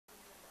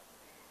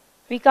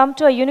We come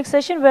to a unique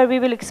session where we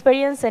will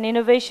experience an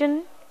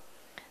innovation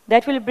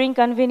that will bring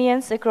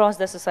convenience across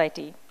the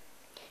society.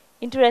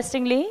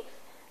 Interestingly,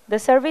 the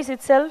service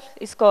itself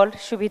is called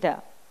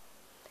Shubhida.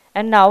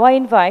 And now I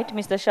invite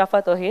Mr.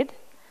 Shaffat Ohid,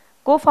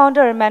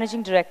 co-founder and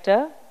managing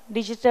director,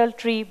 Digital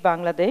Tree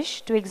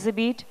Bangladesh, to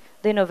exhibit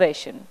the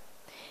innovation.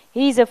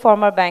 He is a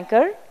former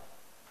banker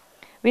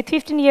with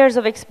 15 years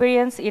of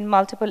experience in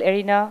multiple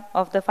arenas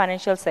of the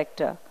financial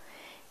sector.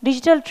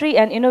 Digital Tree,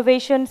 an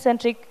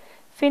innovation-centric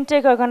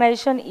fintech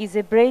organization, is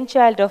a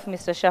brainchild of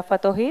Mr.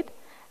 Shaffat Ohid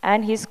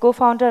and his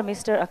co-founder,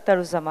 Mr.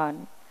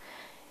 Akhtaruzzaman.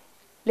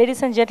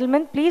 Ladies and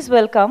gentlemen, please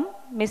welcome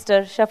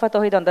Mr. Shaffat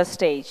Ohid on the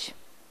stage.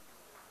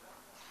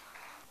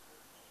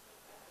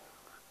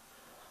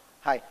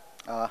 Hi,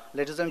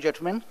 ladies and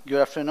gentlemen, good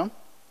afternoon.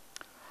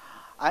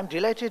 I'm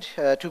delighted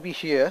to be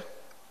here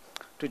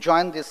to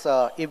join this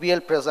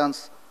ABL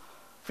Presence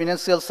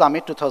Financial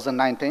Summit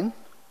 2019,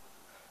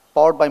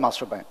 powered by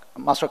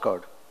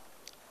MasterCard.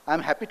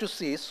 I'm happy to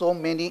see so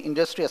many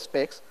industry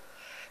aspects,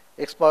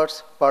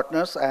 experts,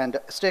 partners, and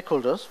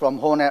stakeholders from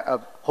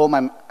home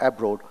and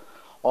abroad,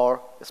 or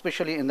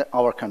especially in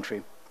our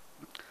country.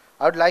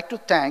 I would like to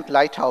thank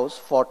Lighthouse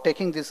for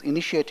taking this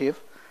initiative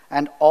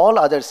and all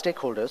other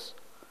stakeholders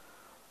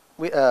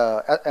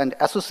and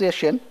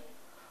association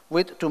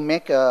to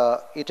make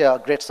it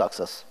a great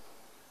success.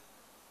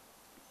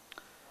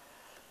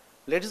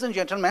 Ladies and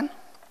gentlemen,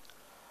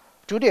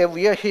 today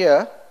we are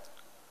here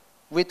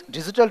with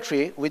Digital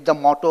Tree with the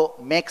motto,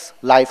 makes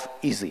life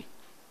easy.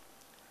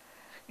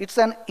 It's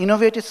an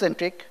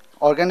innovative-centric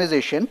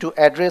organization to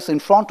address in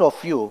front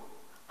of you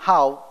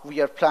how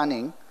we are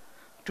planning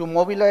to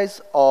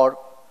mobilize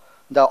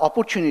the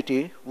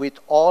opportunity with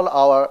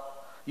all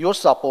your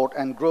support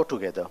and grow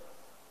together.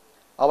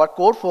 Our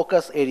core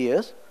focus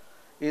areas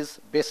is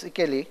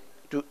basically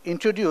to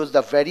introduce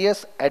the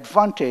various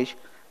advantages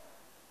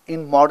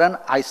in modern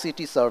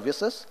ICT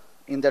services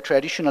in the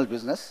traditional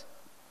business,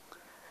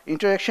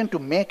 interaction to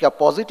make a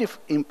positive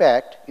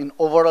impact in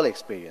overall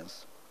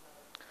experience.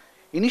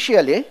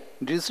 Initially,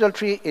 Digital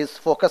Tree is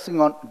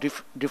focusing on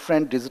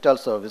different digital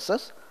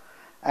services,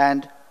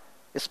 and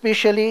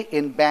especially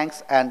in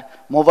banks and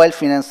mobile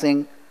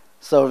financing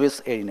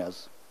service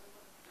arenas.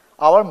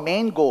 Our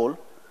main goal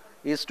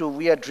is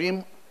we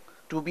dream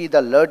to be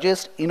the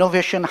largest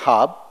innovation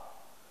hub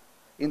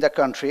in the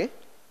country,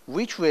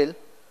 which will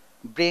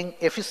bring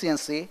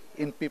efficiency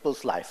in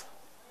people's life.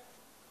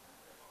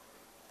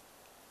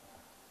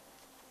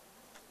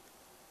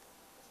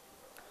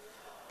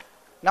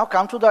 Now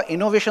come to the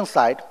innovation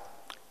side.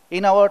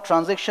 In our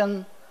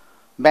transaction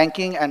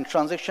banking and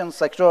transaction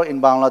sector in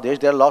Bangladesh,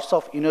 there are lots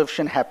of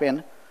innovation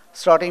happen,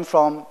 starting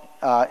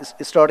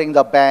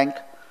the bank,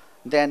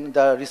 then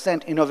the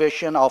recent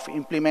innovation of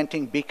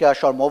implementing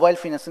bKash or mobile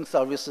financing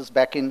services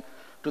back in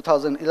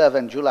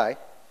 2011, July.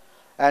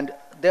 And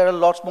there are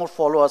lots more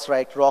followers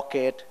like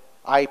Rocket,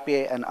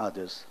 iPay, and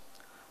others.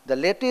 The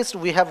latest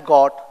we have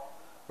got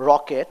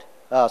Nagod,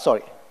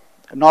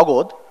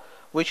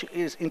 which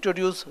is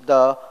introduced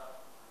the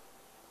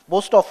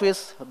post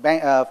office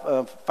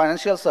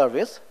financial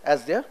service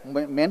as their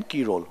main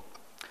key role.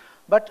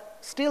 But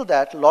still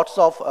that, lots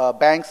of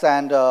banks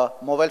and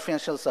mobile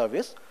financial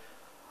service,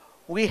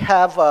 we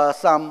have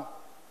some,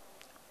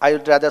 I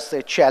would rather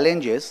say,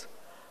 challenges,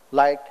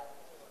 like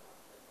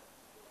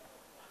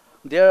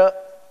there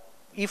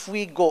is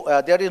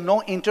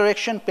no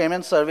interaction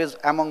payment service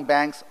among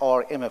banks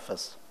or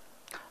MFS.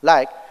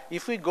 Like,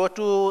 if we go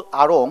to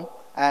Arong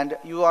and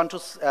you want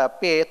to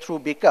pay through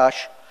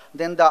bKash,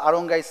 then the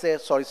Arong guy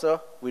says, sorry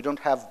sir, we don't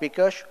have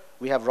bKash,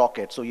 we have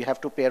Rocket. So you have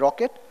to pay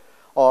Rocket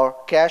or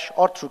cash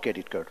or through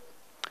credit card.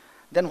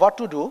 Then what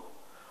to do?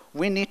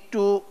 We need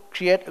to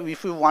create,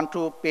 if we want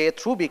to pay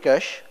through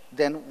bKash,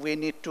 then we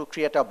need to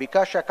create a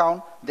bKash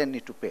account, then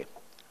need to pay.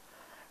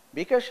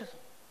 bKash,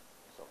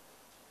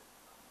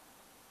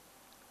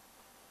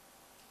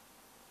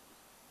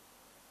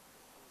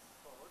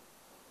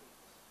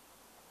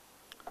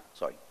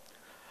 sorry.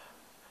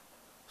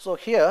 So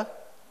here,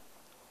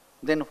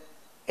 then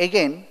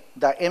again,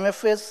 the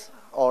MFS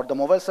or the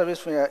mobile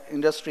service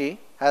industry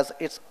has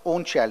its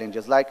own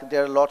challenges. Like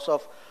there are lots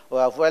of,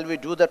 while we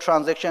do the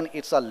transaction,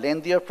 it's a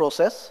lengthier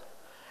process.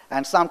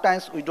 And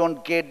sometimes we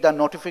don't get the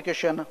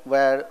notification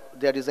where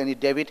there is any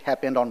debit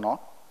happened or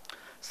not.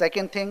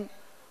 Second thing,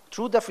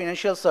 through the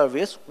financial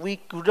service, we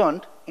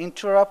couldn't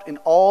interrupt in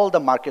all the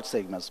market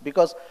segments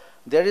because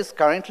there is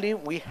currently,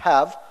 we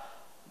have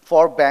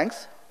for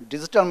banks,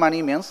 digital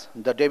money means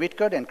the debit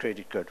card and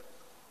credit card.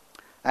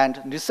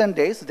 And in recent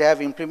days, they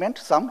have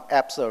implemented some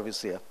app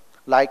service here,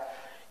 like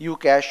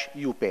UCash,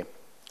 UPay.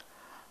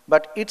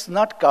 But it's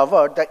not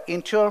covered the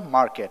entire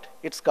market.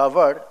 It's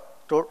covered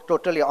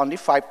totally only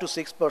 5 to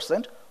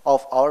 6%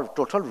 of our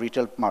total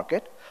retail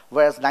market,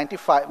 whereas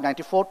 94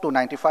 to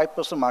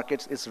 95%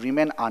 markets is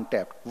remain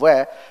untapped,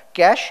 where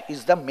cash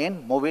is the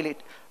main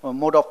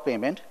mode of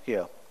payment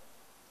here.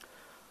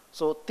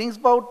 So things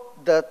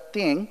about the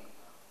thing,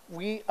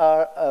 we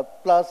are,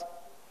 plus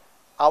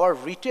our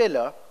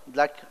retailer,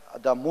 like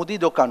the Modi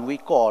Dokan we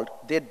called,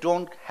 they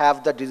don't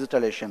have the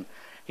digitalization.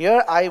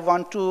 Here I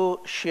want to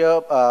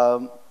share,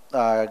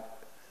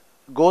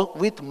 go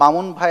with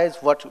Mamun Bhai's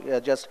what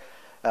just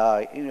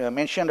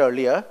mentioned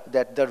earlier,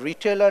 that the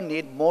retailer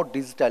need more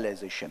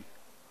digitalization.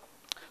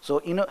 So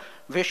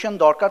innovation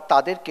দরকার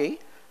তাদেরকেই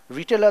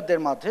রিটেলারদের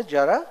মধ্যে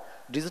যারা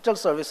digital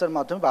সার্ভিসের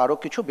মাধ্যমে আরো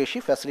কিছু বেশি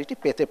facility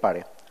পেতে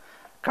পারে।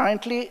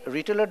 Currently,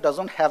 retailer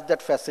doesn't have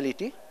that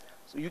facility.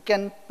 So you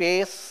can pay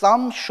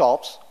some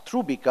shops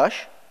through bKash,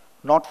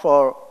 not for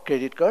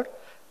credit card.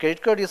 Credit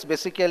card is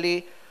basically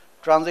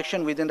transaction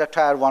within the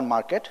tier 1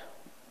 market.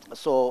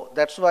 So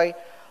that's why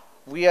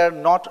we are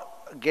not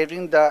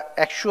getting the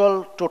actual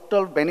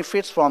total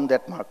benefits from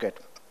that market.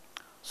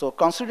 So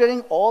considering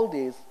all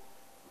these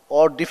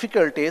or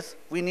difficulties,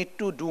 we need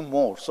to do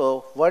more. So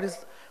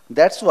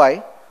that's why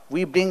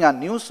we bring a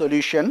new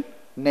solution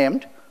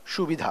named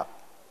Shubidha.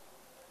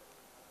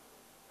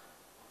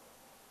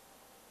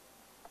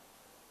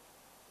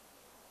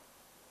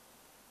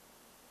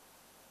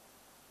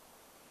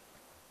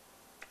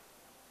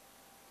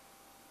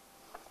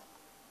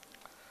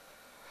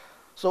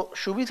 So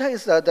Shubidha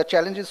is the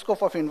challenging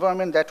scope of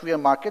environment that we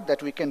are market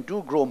that we can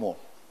do grow more.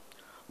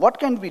 What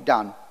can be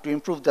done to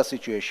improve the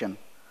situation?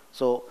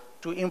 So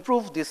to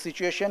improve this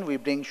situation, we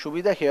bring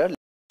Shubidha here.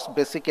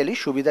 Basically,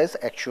 Shubidha is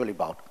actually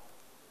about.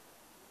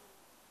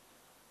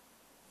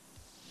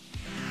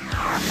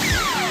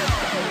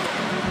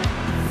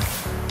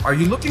 Are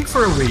you looking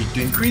for a way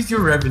to increase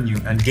your revenue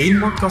and gain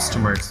more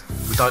customers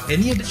without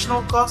any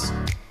additional cost?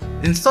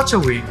 In such a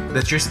way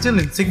that you're still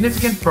in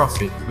significant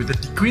profit with a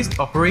decreased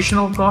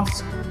operational cost?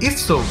 If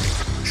so,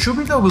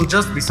 Shubidha will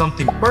just be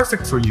something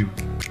perfect for you.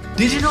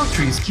 Digital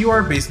Tree's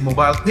QR-based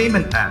mobile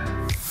payment app,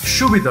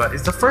 Shubidha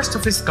is the first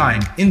of its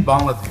kind in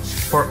Bangladesh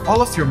for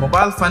all of your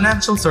mobile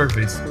financial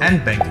service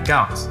and bank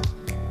accounts.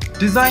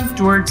 Designed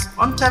towards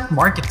untapped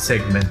market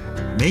segment,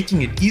 making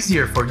it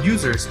easier for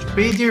users to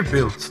pay their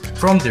bills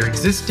from their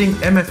existing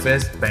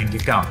MFS bank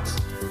accounts.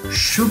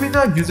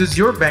 Shubidha uses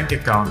your bank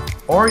account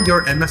or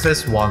your MFS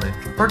wallet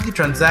for the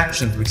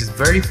transactions which is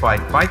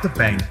verified by the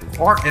bank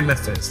or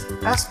MFS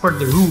as per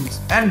the rules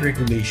and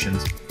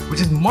regulations, which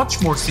is much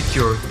more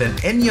secure than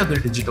any other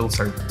digital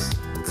service.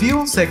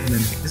 Fuel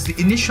segment is the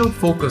initial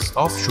focus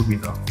of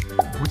Shubidha,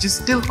 which is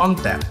still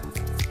untapped.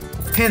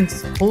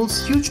 Hence,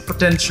 holds huge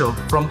potential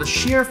from the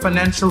sheer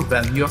financial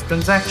value of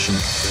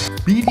transactions.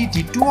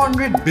 BDT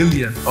 200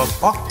 billion of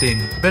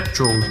octane,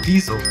 petrol,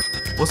 diesel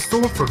was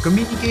sold for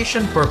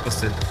communication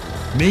purposes,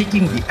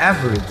 making the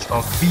average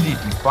of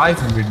BDT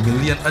 500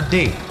 million a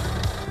day.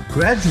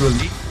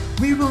 Gradually,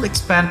 we will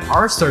expand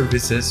our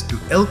services to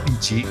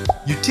LPG,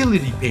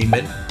 utility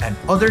payment, and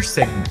other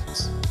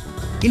segments.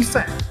 In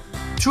fact,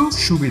 through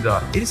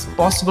Shubidha, it is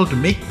possible to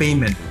make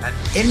payment at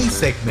any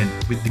segment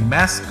with the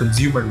mass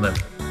consumer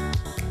level.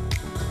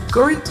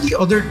 Currently,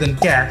 other than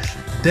cash,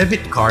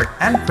 debit card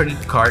and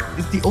credit card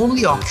is the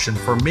only option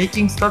for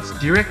making such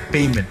direct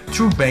payment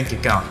through bank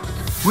account,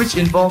 which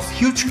involve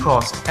huge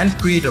cost and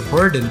create a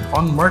burden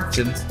on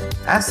merchants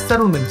as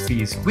settlement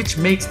fees, which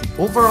makes the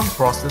overall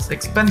process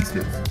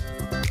expensive.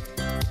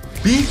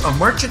 Being a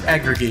merchant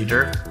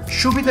aggregator,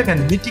 Shubidha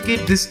can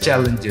mitigate these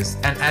challenges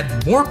and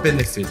add more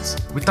benefits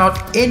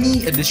without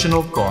any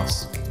additional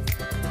costs.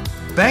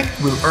 Bank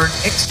will earn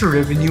extra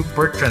revenue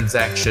per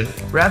transaction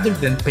rather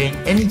than paying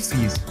any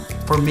fees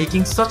for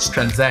making such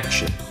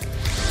transaction.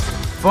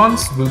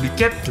 Funds will be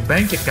kept to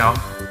bank account,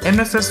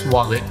 MFS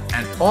wallet,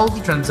 and all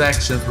the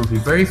transactions will be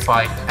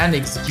verified and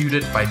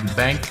executed by the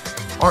bank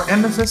or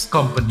MFS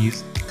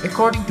companies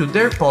according to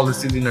their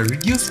policies in a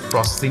reduced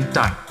processing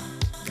time.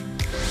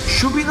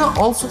 Shubidha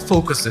also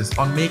focuses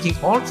on making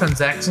all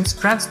transactions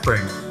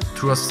transparent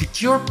through a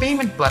secure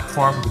payment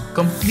platform with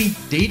complete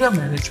data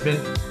management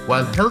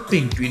while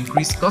helping to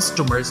increase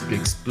customers to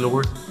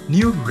explore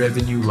new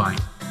revenue line.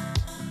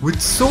 With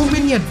so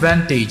many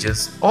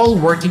advantages all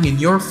working in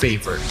your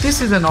favor, this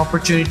is an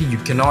opportunity you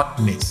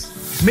cannot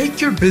miss. Make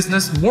your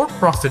business more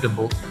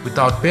profitable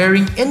without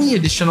bearing any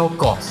additional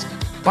cost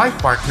by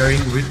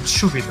partnering with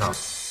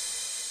Shubidha.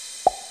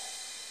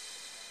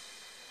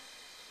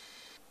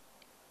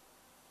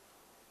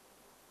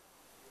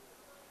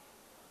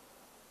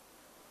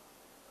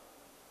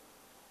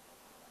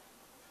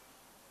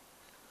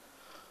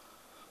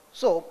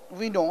 So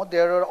we know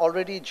there are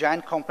already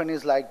giant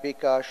companies like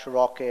bKash,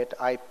 Rocket,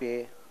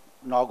 iPay,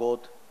 Nogod,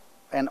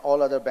 and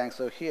all other banks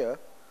are here.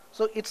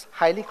 So it's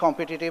highly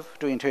competitive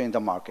to enter in the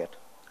market.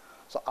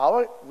 So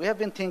we have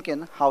been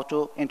thinking how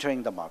to enter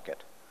in the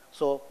market.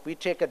 So we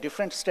take a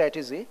different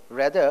strategy.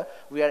 Rather,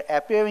 we are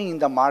appearing in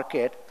the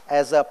market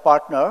as a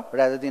partner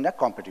rather than a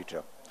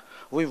competitor.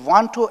 We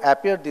want to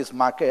appear this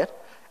market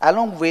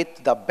along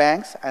with the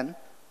banks and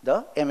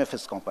the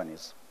MFS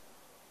companies.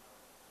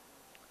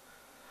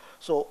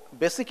 So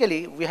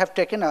basically, we have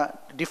taken a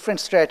different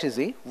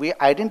strategy. We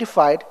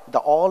identified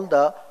all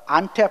the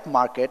untapped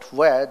market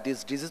where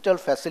this digital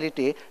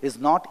facility is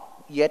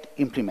not yet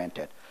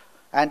implemented.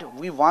 And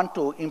we want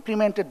to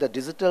implement the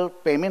digital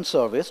payment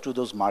service to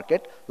those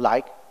markets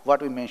like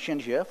what we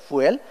mentioned here,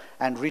 fuel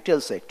and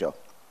retail sector.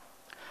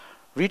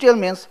 Retail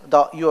means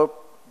your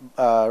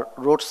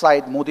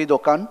roadside modi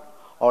dokan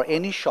or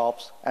any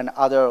shops and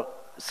other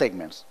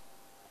segments.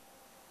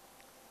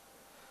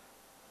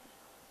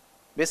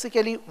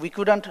 Basically, we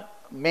couldn't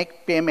make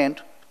payment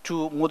to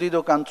Mudi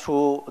Dokan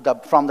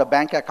from the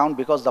bank account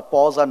because the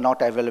POS are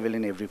not available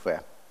in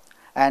everywhere.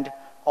 And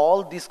all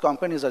these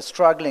companies are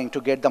struggling to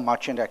get the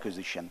merchant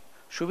acquisition.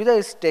 Shubhida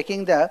is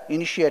taking the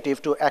initiative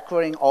to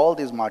acquiring all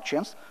these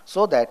merchants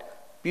so that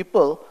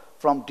people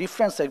from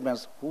different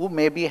segments who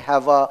maybe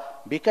have a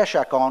bKash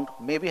account,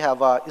 maybe have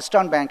a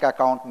Eastern Bank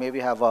account, maybe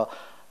have a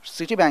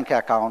Citibank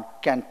account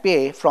can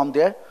pay from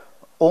their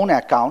own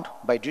account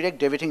by direct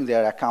debiting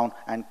their account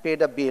and pay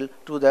the bill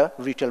to the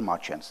retail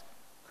merchants.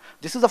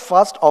 This is the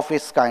first of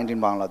its kind in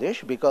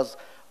Bangladesh because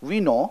we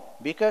know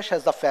bKash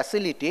has the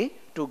facility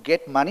to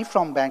get money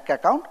from bank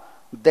account,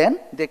 then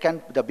the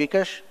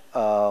bKash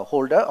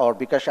holder or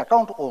bKash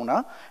account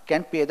owner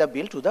can pay the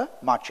bill to the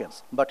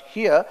merchants. But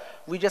here,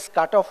 we just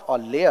cut off a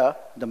layer,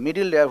 the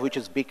middle layer, which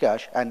is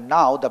bKash, and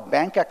now the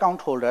bank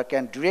account holder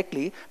can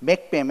directly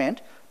make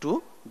payment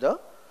to the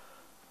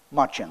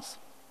merchants.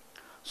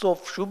 So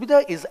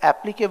Shubhida is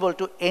applicable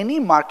to any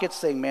market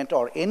segment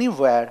or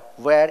anywhere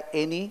where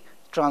any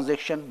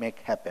transaction may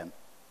happen.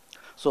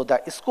 So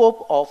the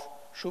scope of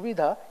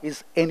Shubhida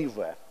is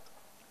anywhere.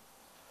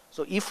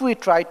 So if we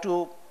try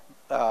to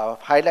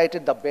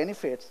highlight the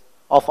benefits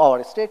of our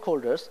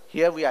stakeholders,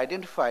 here we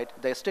identified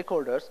the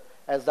stakeholders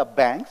as the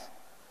banks,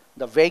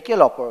 the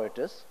vehicle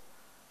operators,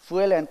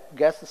 fuel and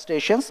gas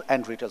stations,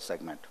 and retail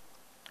segment.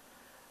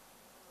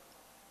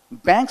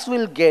 Banks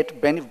will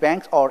get,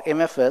 banks or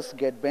MFS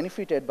get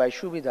benefited by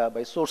Shubhida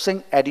by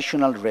sourcing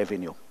additional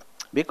revenue.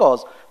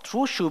 Because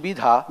through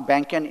Shubhida,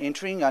 bank can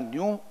entering a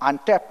new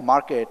untapped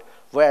market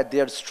where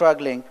they are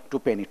struggling to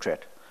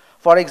penetrate.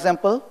 For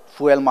example,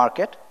 fuel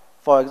market,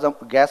 for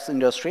example, gas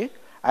industry,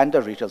 and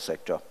the retail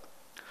sector.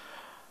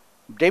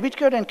 Debit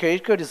card and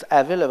credit card is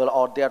available,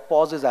 or their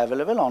POS is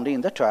available only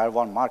in the Tier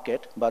 1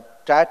 market,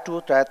 but Tier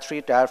 2, Tier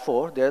 3, Tier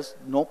 4, there's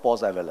no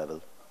POS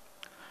available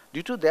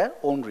due to their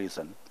own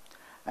reason.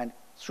 And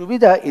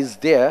Shubhida is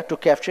there to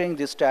capturing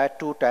this Tier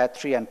 2, Tier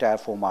 3, and Tier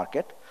 4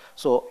 market.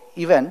 So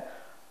even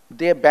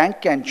their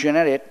bank can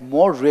generate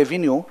more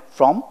revenue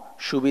from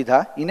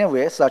Shubhida in a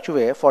way, such a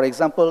way, for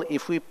example,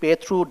 if we pay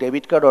through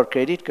debit card or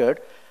credit card,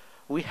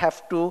 we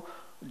have to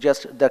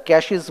just, the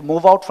cash is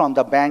move out from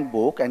the bank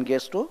book and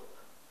gets to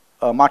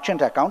a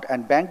merchant account,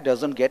 and bank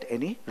doesn't get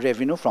any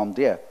revenue from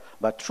there.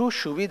 But through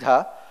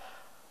Shubhida,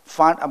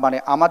 fund মানে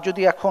আমার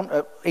যদি এখন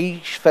এই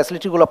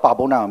ফ্যাসিলিটিগুলো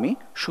পাবো না আমি,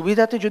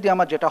 সুবিধাতে যদি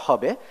আমার যেটা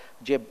হবে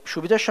যে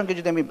সুবিধার সঙ্গে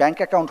যদি আমি ব্যাংক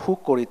অ্যাকাউন্ট হুক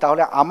করি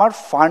তাহলে আমার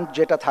ফান্ড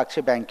যেটা থাকছে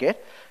ব্যাংকের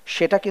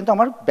সেটা কিন্তু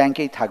আমার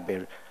ব্যাংকেই থাকবে।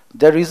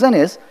 The reason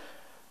is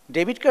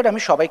debit card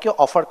আমি সবাইকে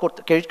অফার করতে,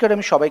 ক্রেডিট কার্ড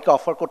আমি সবাইকে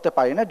অফার করতে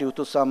পারি না due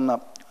to some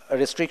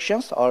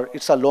restrictions or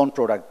it's a loan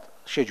product,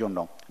 সেই জন্য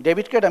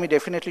ডেবিট কার্ড আমি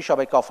ডেফিনেটলি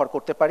সবাইকে অফার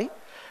করতে পারি,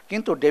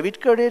 কিন্তু ডেবিট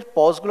কার্ডের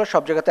পজগুলো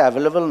সব জায়গাতে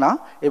অ্যাভেলেবল না,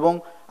 এবং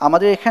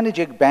আমাদের এখানে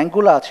যে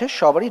ব্যাঙ্কগুলো আছে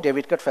সবারই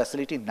ডেবিট কার্ড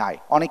ফ্যাসিলিটি নাই,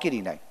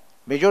 অনেকেরই নাই,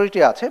 মেজরিটি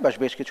আছে বাস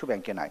বেশ কিছু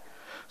ব্যাংকে নাই।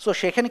 সো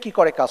সেখানে কি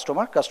করে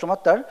কাস্টমার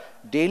তার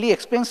ডেইলি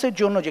এক্সপেন্সের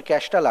জন্য যে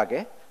ক্যাশটা লাগে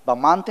বা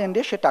মান্থ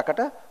এন্ডে সে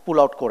টাকাটা পুল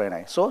আউট করে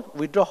নেয়, সো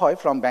উইথড্র হয়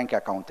ফ্রম ব্যাঙ্ক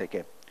অ্যাকাউন্ট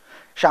থেকে।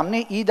 সামনে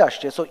ঈদ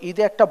আসছে, সো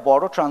ঈদে একটা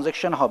বড়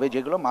ট্রানজ্যাকশন হবে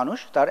যেগুলো মানুষ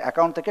তার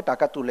অ্যাকাউন্ট থেকে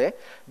টাকা তুলে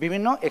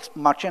বিভিন্ন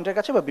মার্চেন্টের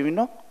কাছে বা বিভিন্ন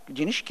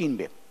জিনিস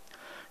কিনবে।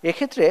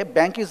 এক্ষেত্রে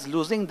bank is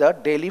losing the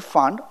daily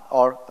fund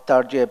or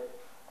তার যে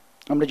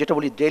আমরা যেটা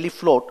বলি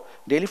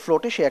ডেইলি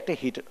ফ্লোটে সে একটা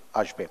হিট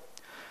আসবে।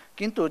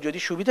 কিন্তু যদি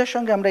সুবিধার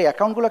সঙ্গে আমরা এই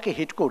অ্যাকাউন্টগুলোকে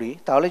হিট করি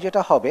তাহলে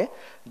যেটা হবে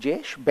যে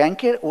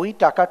ব্যাংকের ওই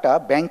টাকাটা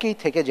ব্যাংকেই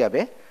থেকে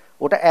যাবে,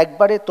 ওটা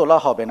একবারে তোলা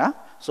হবে না।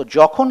 সো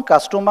যখন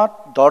কাস্টমার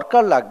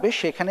দরকার লাগবে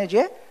সেখানে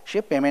যে সে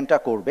পেমেন্টটা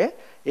করবে,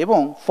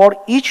 এবং for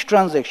each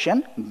transaction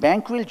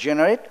bank will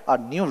generate R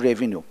new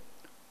revenue.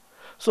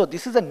 So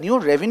this is a new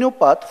revenue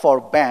path for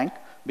bank,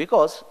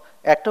 because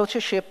একটা হচ্ছে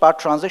সে পার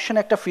ট্রানজ্যাকশন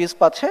একটা ফিজ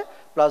পাচ্ছে,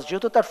 প্লাস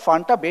যেহেতু তার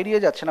ফান্ডটা বেরিয়ে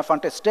যাচ্ছে না,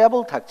 ফান্ডটা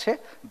স্টেবল থাকছে,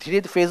 ধীরে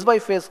phase by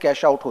phase cash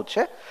out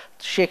হচ্ছে,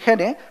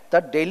 সেখানে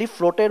তার ডেইলি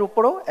ফ্লোটের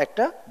উপরেও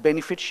একটা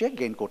বেনিফিট সে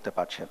গেইন করতে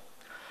পারছে।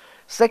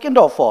 সেকেন্ড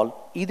অফ অল,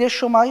 ঈদের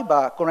সময় বা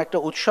কোনো একটা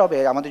উৎসবে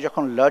আমাদের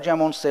যখন লার্জ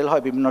অ্যামাউন্ট সেল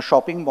হয় বিভিন্ন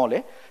শপিং মলে,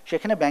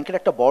 সেখানে ব্যাংকের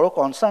একটা বড়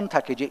কনসার্ন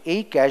থাকে যে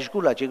এই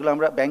ক্যাশগুলো যেগুলো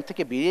আমরা ব্যাংক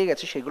থেকে বেরিয়ে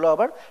গেছে সেগুলো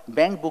আবার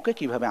ব্যাংক বুকে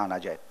কিভাবে আনা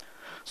যায়।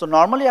 সো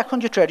নর্মালি এখন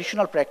যে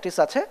ট্র্যাডিশনাল প্র্যাকটিস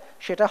আছে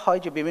সেটা হয়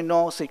যে বিভিন্ন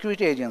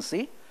সিকিউরিটি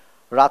এজেন্সি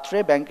রাত্রে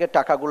ব্যাংকের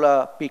টাকাগুলো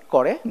পিক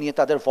করে নিয়ে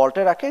তাদের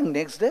ভল্টে রাখে,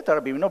 নেক্সট ডে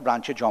তারা বিভিন্ন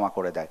ব্রাঞ্চে জমা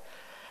করে দেয়।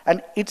 And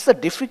it's a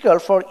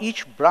difficult for each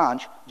branch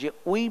যে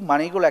ওই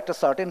মানিগুলো একটা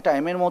সার্টেন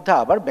টাইমের মধ্যে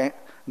আবার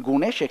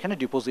গুনে সেখানে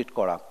ডিপোজিট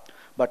করা।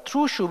 বাট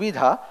থ্রু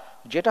সুবিধা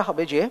যেটা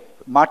হবে যে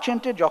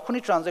মার্চেন্টের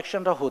যখনই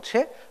ট্রানজ্যাকশনটা হচ্ছে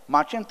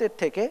মার্চেন্টের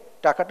থেকে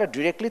টাকাটা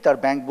ডিরেক্টলি তার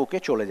ব্যাংক বুকে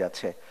চলে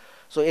যাচ্ছে।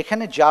 সো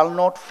এখানে জাল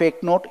নোট, ফেক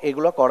নোট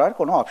এগুলো করার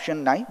কোনো অপশন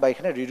নাই বা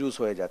এখানে রিডিউস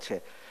হয়ে যাচ্ছে।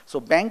 So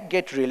bank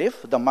gate relief,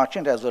 the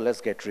merchant as well as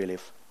gate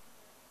relief.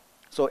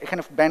 So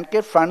এখানে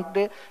ব্যাংকের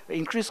ফান্ডে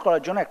ইনক্রিজ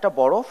করার জন্য একটা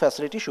বড়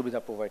ফ্যাসিলিটি সুবিধা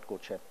প্রোভাইড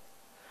করছে।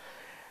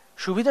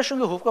 সুবিধার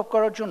সঙ্গে হুক আপ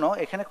করার জন্য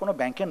এখানে কোনো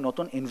ব্যাংকের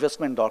নতুন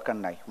ইনভেস্টমেন্ট দরকার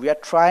নাই। We are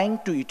trying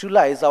to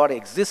utilise hour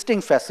existing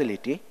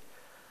facility,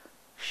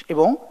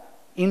 এবং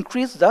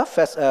increase the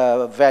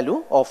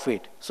value of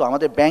it. So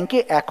আমাদের ব্যাংকে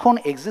এখন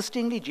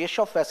এক্সিস্টিংলি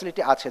যেসব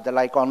ফ্যাসিলিটি আছে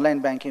লাইক অনলাইন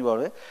ব্যাংকিং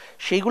বলে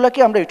সেইগুলোকে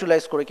আমরা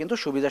ইউটিলাইজ করে কিন্তু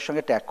সুবিধার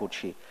সঙ্গে ট্যাগ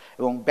করছি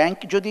এবং ব্যাংক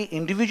যদি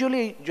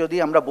ইন্ডিভিজুয়ালি যদি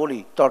আমরা বলি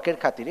তর্কের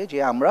খাতিরে যে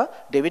আমরা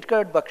ডেবিট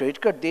কার্ড বা ক্রেডিট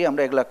কার্ড দিয়ে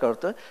আমরা এগুলো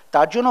করতে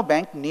তার জন্য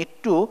bank need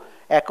to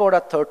accord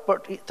a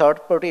third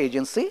party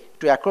agency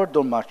two accord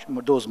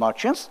those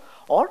merchants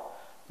or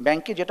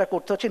ব্যাংকে যেটা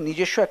করতে হচ্ছে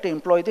নিজস্ব একটা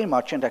এমপ্লয়ীদের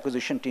মার্চেন্ট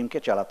অ্যাকুইজিশন টিমকে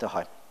চালাতে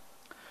হয়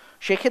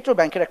সেক্ষেত্রে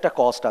ব্যাংকের একটা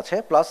কস্ট আছে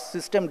প্লাস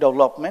সিস্টেম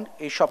ডেভেলপমেন্ট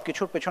এই সব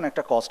কিছুর পেছনে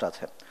একটা কস্ট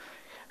আছে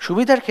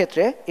সুবিধার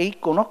ক্ষেত্রে এই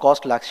কোনো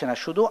কস্ট লাগছে না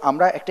শুধু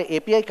আমরা একটা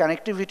এপিআই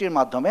কানেক্টিভিটির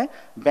মাধ্যমে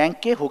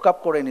ব্যাংককে হুক আপ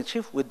করে নিচ্ছি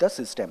উইথ দ্য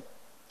সিস্টেম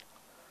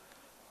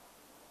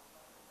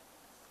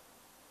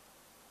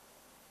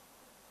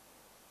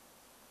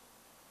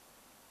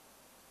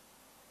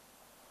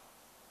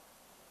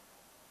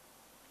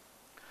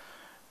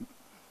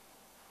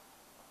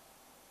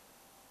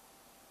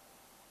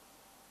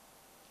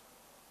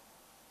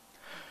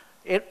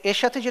এর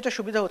সাথে যেটা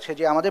সুবিধা হচ্ছে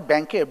যে আমাদের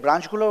ব্যাংকের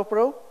ব্রাঞ্চগুলোর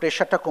উপরেও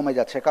প্রেশারটা কমে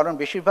যাচ্ছে কারণ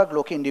বেশিরভাগ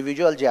লোকে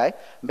ইন্ডিভিজুয়াল যায়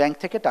ব্যাংক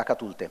থেকে টাকা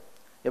তুলতে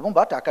এবং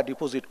বা টাকা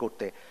ডিপোজিট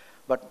করতে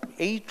বাট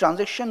এই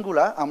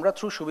ট্রানজ্যাকশনগুলো আমরা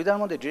থ্রু সুবিধার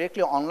মধ্যে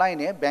ডিরেক্টলি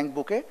অনলাইনে ব্যাংক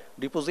বুকে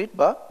ডিপোজিট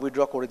বা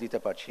উইথড্র করে দিতে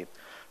পারছি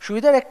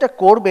সুবিধার একটা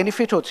কোর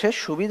বেনিফিট হচ্ছে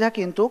সুবিধা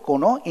কিন্তু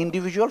কোনো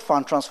ইন্ডিভিজুয়াল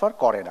ফান্ড ট্রান্সফার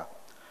করে না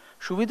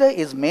সুবিধা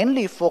is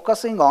mainly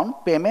focusing on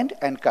payment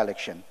and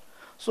collection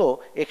so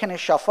এখানে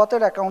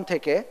শাফাতের অ্যাকাউন্ট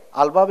থেকে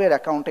আলবাবের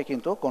অ্যাকাউন্টে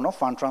কিন্তু কোনো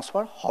ফান্ড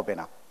ট্রান্সফার হবে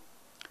না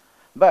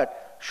বাট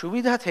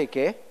সুবিধা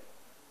থেকে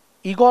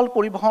ইগল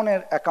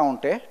পরিবহনের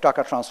অ্যাকাউন্টে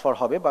টাকা ট্রান্সফার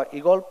হবে বা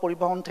ইগল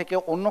পরিবহন থেকে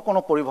অন্য কোনো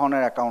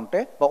পরিবহনের অ্যাকাউন্টে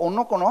বা অন্য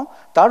কোনো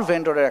তার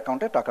ভেন্ডরের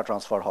অ্যাকাউন্টে টাকা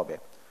ট্রান্সফার হবে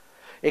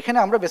এখানে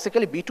আমরা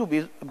basically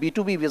B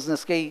two B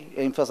বিজনেসকেই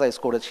emphasise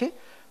করেছি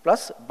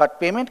plus but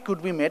payment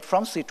could be made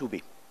from C two B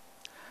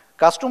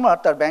customer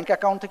তার ব্যাঙ্ক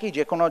অ্যাকাউন্ট থেকেই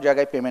যে কোনো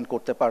জায়গায় পেমেন্ট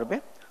করতে পারবে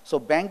সো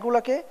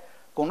ব্যাঙ্কগুলোকে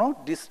কোনো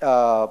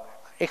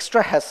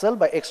এক্সট্রা হ্যাসেল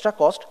বা এক্সট্রা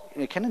কস্ট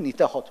এখানে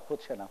নিতে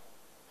হচ্ছে না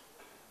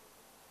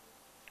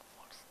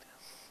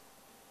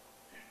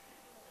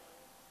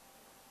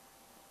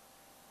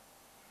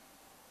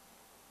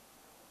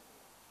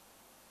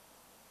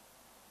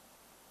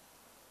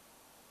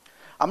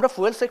আমরা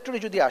ফুয়েল সেক্টরে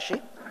যদি আসি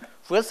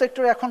ফুয়েল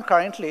সেক্টরে এখন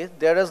currently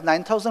there is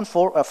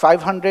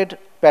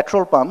 9,500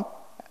 petrol pump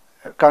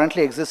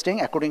currently existing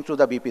according to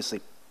the BPC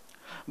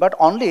but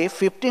only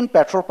 15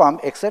 petrol pump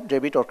accept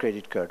debit or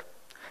credit card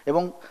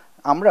এবং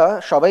আমরা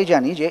সবাই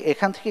জানি যে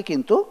এখান থেকে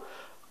কিন্তু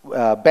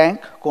ব্যাংক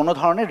কোনো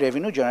ধরনের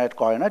রেভিনিউ জেনারেট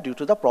করে না due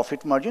to the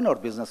profit margin or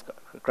business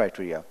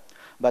criteria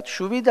but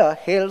Shubida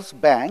helps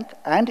bank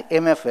and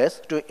MFS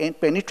to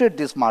penetrate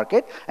this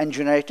market and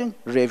generating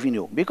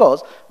revenue because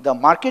the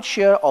market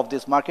share of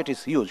this market is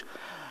huge.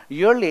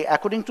 Yearly,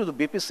 according to the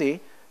BPC,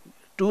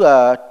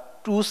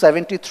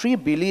 273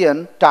 billion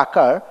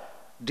টাকার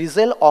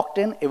diesel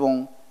octane এবং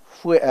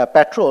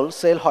petrol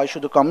sell হয়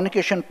শুধু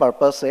communication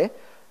পারপাসে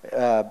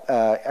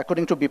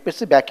according to BPC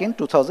back in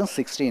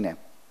 2016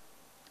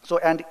 so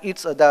and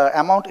it's the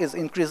amount is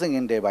increasing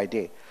in day by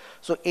day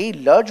so a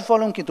large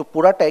volume কিন্তু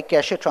পুরাটাই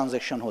ক্যাশে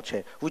transaction হচ্ছে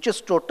which is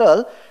total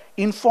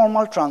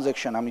informal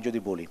transaction আমি যদি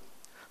বলি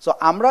সো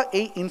আমরা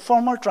এই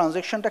ইনফর্মাল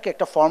ট্রানজাকশনটাকে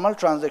একটা ফর্মাল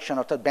ট্রানজাকশন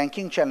অর্থাৎ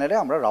ব্যাংকিং চ্যানেলে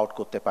আমরা রাউট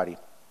করতে পারি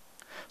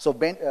সো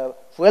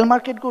ফুয়েল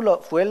মার্কেটগুলো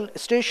ফুয়েল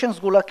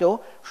স্টেশনসগুলোকেও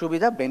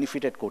সুবিধা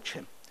বেনিফিটেড করছে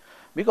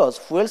বিকজ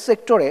ফুয়েল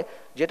সেক্টরে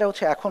যেটা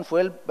হচ্ছে এখন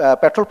ফুয়েল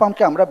পেট্রোল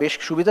পাম্পকে আমরা বেশ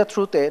সুবিধা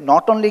থ্রুতে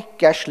not only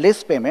cashless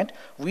payment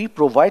we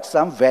provide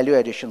some value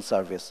addition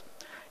service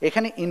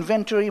এখানে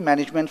ইনভেন্টরি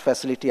ম্যানেজমেন্ট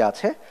ফ্যাসিলিটি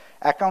আছে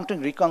অ্যাকাউন্টিং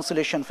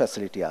রিকনসিলেশন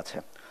ফ্যাসিলিটি আছে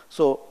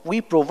so we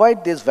provide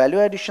this value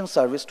addition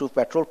service to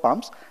petrol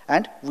pumps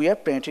and we are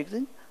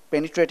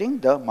penetrating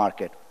the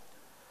market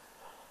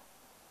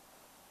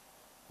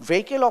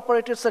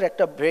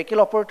vehicle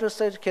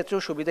অপারেটরসের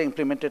ক্ষেত্রেও সুবিধা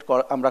implemented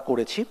আমরা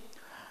করেছি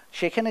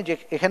সেখানে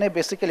এখানে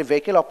basically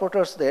vehicle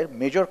অপারেটরসদের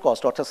major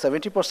cost অর্থাৎ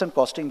 70%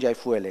 কস্টিং যায়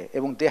ফুয়েলে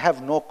এবং they have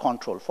no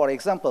control for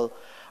example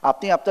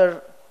আপনি আপনার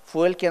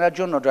ফুয়েল কেনার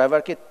জন্য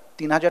ড্রাইভারকে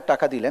 3,000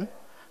 টাকা দিলেন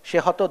সে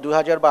হয়তো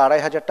 2,000 বা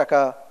 2,500 টাকা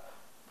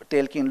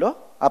তেল কিনলো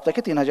আপনাকে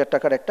 3,000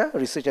 টাকার একটা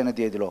রিসিট এনে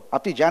দিয়ে দিল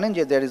আপনি জানেন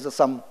যে there is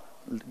some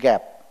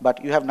gap but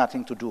you have nothing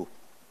to do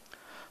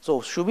so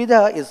সুবিধা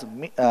is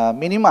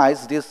minimise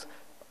this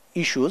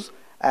issues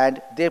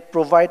and they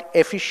provide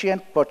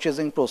efficient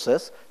purchasing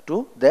process to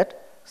that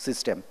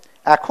system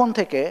এখন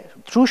থেকে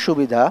through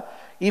সুবিধা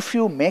if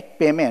you make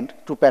payment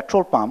to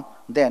petrol pump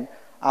then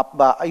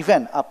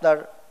even আপনার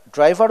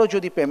ড্রাইভারও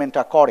যদি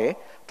পেমেন্টটা করে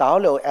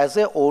তাহলেও as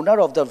a owner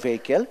of the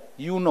vehicle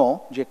you know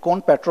যে কোন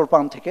পেট্রোল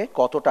পাম্প থেকে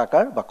কত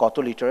টাকার বা কত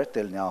লিটারের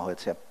তেল নেওয়া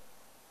হয়েছে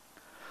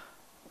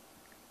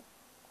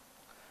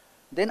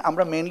দেন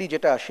আমরা মেইনলি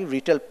যেটা আসি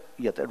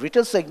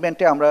রিটেল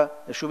সেগমেন্টে আমরা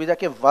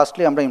সুবিধাকে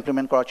ভাস্টলি আমরা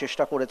ইমপ্লিমেন্ট করার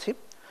চেষ্টা করেছি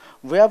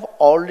we have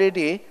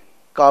already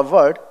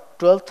covered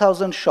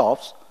 12,000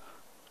 shops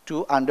two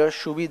under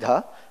সুবিধা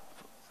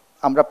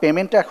আমরা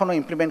পেমেন্টটা এখনও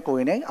ইমপ্লিমেন্ট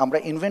করি নাই আমরা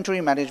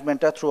ইনভেন্টরি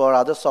ম্যানেজমেন্টটা থ্রু আর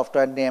আদার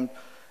সফটওয়্যার নেম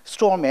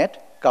স্টোরমেট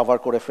কভার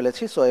করে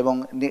ফেলেছি সো এবং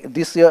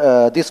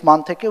দিস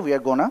মান্থ থেকে we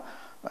are gonna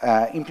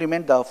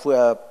implement the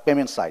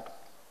payment side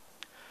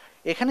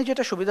এখানে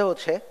যেটা সুবিধা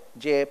হচ্ছে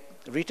যে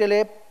রিটেলে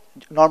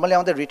নর্মালি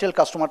আমাদের রিটেল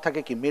কাস্টমার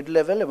থাকে কি মিড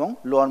লেভেল এবং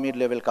লোয়ার মিড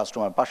লেভেল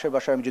কাস্টমার। পাশের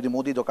বাসায় আমি যদি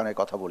মুদি দোকানের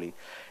কথা বলি,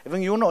 এবং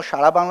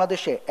সারা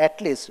বাংলাদেশে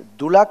অ্যাটলিস্ট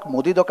 2 লাখ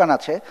মুদি দোকান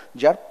আছে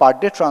যার পার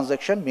ডে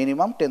ট্রানজ্যাকশন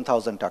মিনিমাম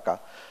 10,000 টাকা।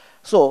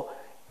 সো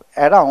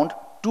অ্যারাউন্ড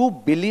 2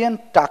 বিলিয়ন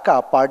টাকা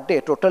পার ডে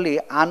টোটালি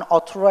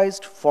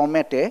আনঅথরাইজড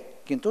ফরম্যাটে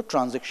কিন্তু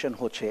ট্রানজ্যাকশন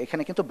হচ্ছে,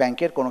 এখানে কিন্তু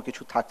ব্যাংকের কোনো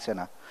কিছু থাকছে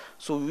না।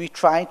 So we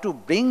try to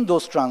bring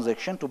those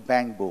transaction to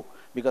bank book,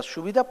 because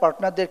সুবিধা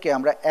পার্টনারদেরকে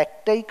আমরা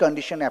একটাই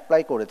কন্ডিশন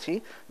অ্যাপ্লাই করেছি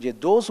যে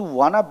দোজ হু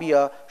ওয়ানা বি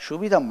আ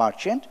সুবিধা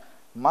merchant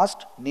must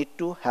need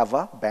to have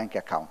a bank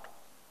account,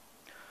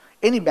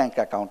 any bank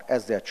account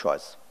as there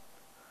choice.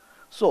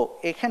 So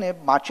এখানে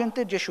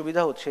মার্চেন্টের যে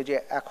সুবিধা হচ্ছে যে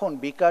এখন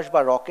বিকাশ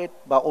বা রকেট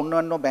বা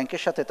অন্যান্য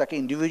ব্যাংকের সাথে তাকে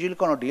ইন্ডিভিজুয়াল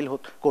কোনো ডিল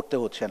করতে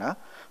হচ্ছে না।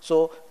 সো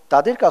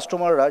তাদের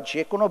কাস্টমাররা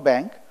যে কোনো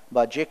ব্যাংক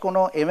বা যে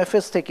কোনো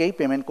এমএফএস থেকেই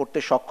পেমেন্ট করতে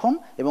সক্ষম,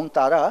 এবং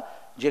তারা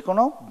যে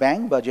কোনো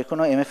ব্যাংক বা যে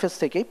কোনো এমএফএস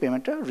থেকেই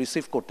পেমেন্টটা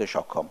রিসিভ করতে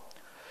সক্ষম।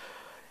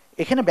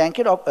 এখানে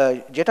ব্যাংকের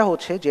যেটা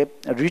হচ্ছে যে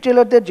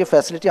রিটেলারদের যে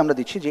ফ্যাসিলিটি আমরা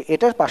দিচ্ছি, যে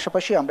এটার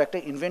পাশাপাশি আমরা একটা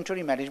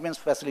ইনভেন্টরি ম্যানেজমেন্ট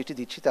ফ্যাসিলিটি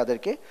দিচ্ছি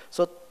তাদেরকে।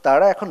 সো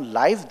তারা এখন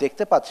লাইভ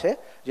দেখতে পাচ্ছে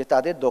যে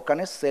তাদের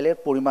দোকানের সেলের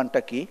পরিমাণটা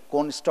কি,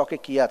 কোন স্টকে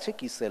কি আছে,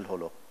 কি সেল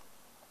হলো।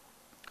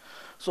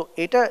 সো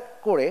এটা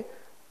করে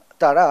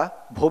তারা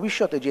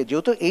ভবিষ্যতে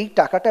যেহেতু এই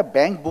টাকাটা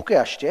ব্যাংক বুকে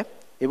আসছে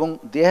এবং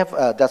they have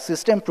the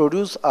system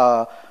produce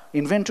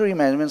inventory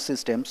management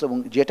systems, এবং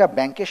যেটা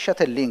ব্যাংকের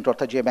সাথে লিঙ্কড,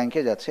 অর্থাৎ যে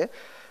ব্যাংকে যাচ্ছে,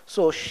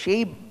 so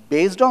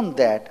based on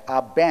that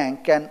a bank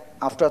can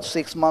after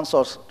 6 months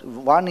or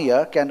 1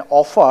 year can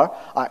offer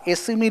a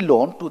SME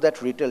loan to that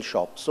retail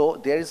shop. So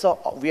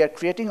we are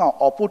creating an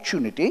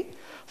opportunity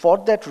for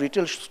that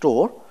retail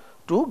store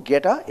to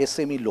get a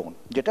SME loan,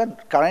 যেটা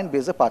current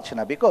বেজে পাচ্ছে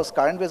না, because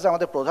current বেজে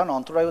আমাদের প্রধান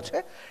অন্তরায় হচ্ছে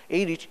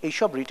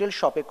এইসব রিটেল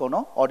শপে কোনো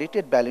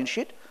অডিটেড ব্যালেন্স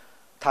শিট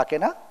থাকে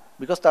না,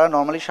 বিকজ তারা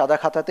নর্মালি সাদা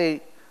খাতাতেই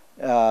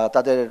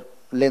তাদের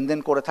লেনদেন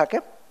করে থাকে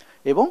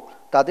এবং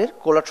তাদের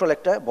কোলাট্রাল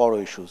একটা বড়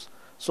ইস্যুস।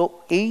 সো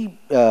এই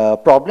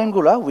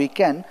প্রবলেমগুলো উই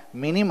ক্যান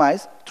মিনিমাইজ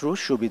থ্রু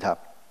সুবিধা।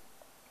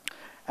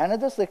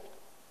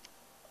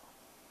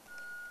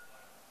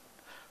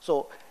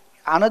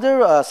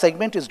 Another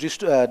segment is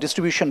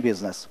distribution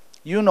business.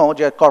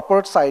 যে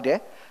কর্পোরেট সাইডে,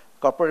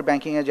 কর্পোরেট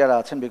ব্যাংকিংয়ে যারা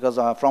আছেন, because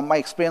from my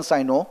experience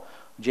I know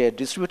যে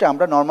ডিস্ট্রিবিউটার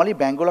আমরা নর্মালি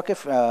ব্যাঙ্কগুলোকে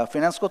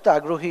ফিনান্স করতে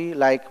আগ্রহী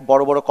লাইক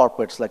বড় বড়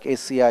কর্পোরেটস লাইক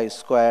এসিআই,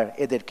 স্কোয়ার,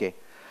 এদেরকে,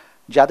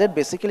 যাদের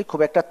বেসিক্যালি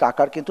খুব একটা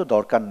টাকার কিন্তু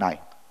দরকার নাই,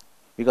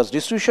 বিকজ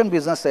ডিস্ট্রিবিউশন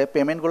বিজনেসে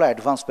পেমেন্টগুলো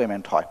অ্যাডভান্স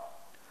পেমেন্ট হয়।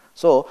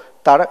 সো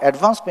তার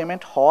অ্যাডভান্স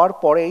পেমেন্ট হওয়ার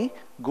পরেই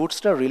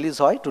গুডসটা রিলিজ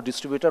হয় টু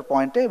ডিস্ট্রিবিউটার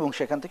পয়েন্টে এবং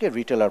সেখান থেকে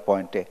রিটেলার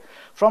পয়েন্টে।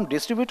 From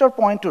distributor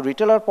point two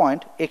retailer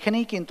point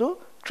এখানেই কিন্তু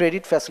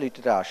ক্রেডিট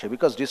ফ্যাসিলিটিটা আসে,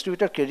 বিকজ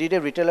ডিস্ট্রিবিউটার ক্রেডিটে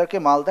রিটেলারকে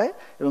মাল দেয়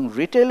এবং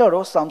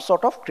রিটেলারও সাম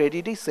সর্ট অফ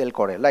ক্রেডিটই সেল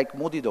করে, লাইক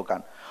মুদি দোকান।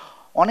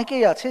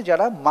 অনেকেই আছে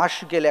যারা মাস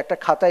গেলে একটা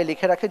খাতায়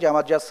লিখে রাখে যে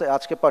আমার জাস্ট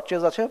আজকে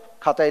পারচেজ আছে,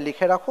 খাতায়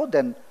লিখে রাখো,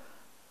 দেন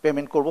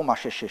পেমেন্ট করবো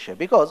মাসের শেষে,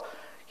 because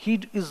he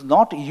is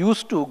not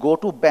used to go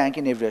to bank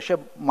in every সে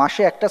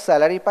মাসে একটা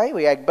স্যালারি পায়,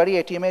 ওই একবারই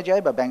এটিএমে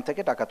যায় বা ব্যাংক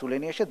থেকে টাকা তুলে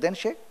নিয়ে এসে দেন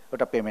সে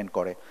ওটা পেমেন্ট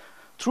করে।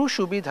 থ্রু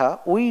সুবিধা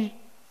ওই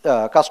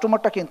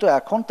কাস্টমারটা কিন্তু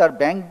এখন তার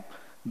ব্যাংক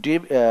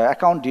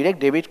অ্যাকাউন্ট ডিরেক্ট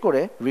ডেবিট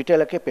করে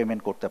রিটেলারকে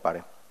পেমেন্ট করতে পারে,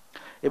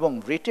 এবং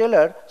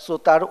রিটেলার সো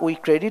তার ওই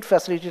ক্রেডিট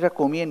ফ্যাসিলিটিটা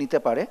কমিয়ে নিতে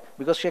পারে,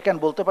 বিকজ সে ক্যান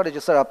বলতে পারে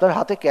যে স্যার আপনার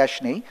হাতে ক্যাশ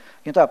নেই,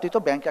 কিন্তু আপনি তো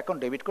ব্যাংক অ্যাকাউন্ট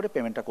ডেবিট করে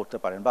পেমেন্টটা করতে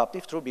পারেন, বা আপনি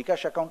থ্রু বিকাশ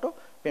অ্যাকাউন্টও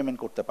পেমেন্ট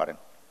করতে পারেন।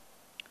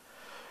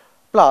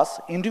 প্লাস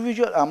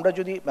ইন্ডিভিজুয়াল আমরা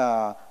যদি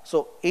সো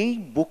এই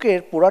বুকের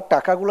পুরো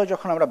টাকাগুলো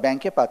যখন আমরা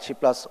ব্যাংকে পাচ্ছি,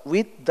 plus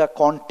with the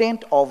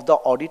content of the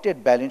audited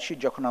balance sheet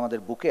যখন আমাদের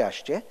বুকে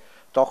আসছে,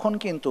 তখন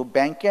কিন্তু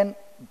bank can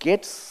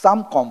get some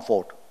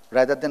comfort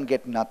rather than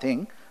gate nothing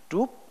to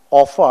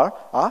offer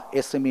a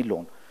SME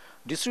loan.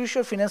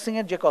 Distribution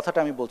ফিন্যান্সিংয়ের যে কথাটা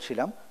আমি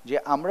বলছিলাম, যে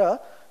আমরা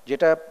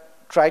যেটা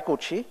ট্রাই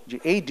করছি যে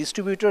এই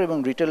ডিস্ট্রিবিউটর এবং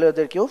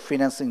রিটেলারদেরকেও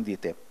ফিন্যান্সিং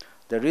দিতে।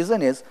 দ্য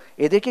রিজন ইজ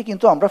এদেরকে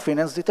কিন্তু আমরা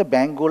ফিন্যান্স দিতে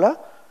ব্যাংকগুলা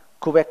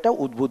খুব একটা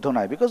উদ্বুদ্ধ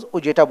নয়, বিকজ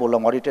ওই যেটা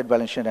বললাম অডিটেড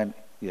ব্যালেন্স শিট অ্যান্ড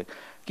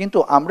কিন্তু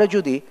আমরা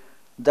যদি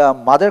দ্য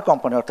মাদার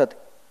কোম্পানি অর্থাৎ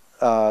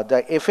দ্য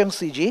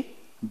এফএমসিজি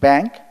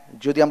ব্যাংক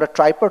যদি আমরা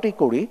ট্রাইপার্টি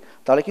করি,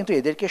 তাহলে কিন্তু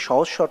এদেরকে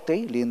সহজ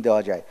শর্তেই ঋণ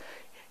দেওয়া যায়।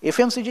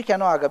 এফএমসিজি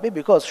কেন আগাবে?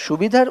 বিকজ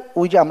সুবিধার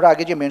ওই যে আমরা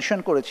আগে যে মেনশন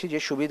করেছি যে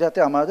সুবিধাতে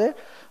আমাদের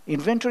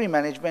ইনভেন্টরি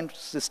ম্যানেজমেন্ট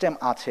সিস্টেম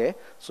আছে,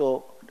 so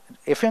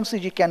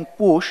FMCG can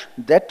push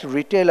that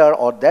retailer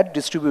or that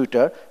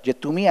distributor যে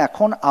তুমি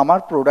এখন আমার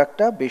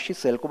প্রোডাক্টটা বেশি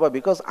সেল করবা,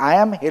 because I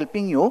am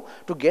helping you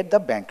to get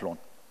the bank loan.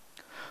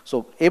 So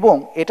এবং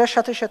এটার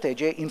সাথে সাথে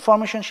যে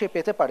ইনফরমেশন সে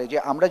পেতে পারে যে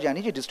আমরা জানি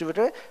যে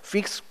ডিস্ট্রিবিউটারে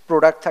ফিক্সড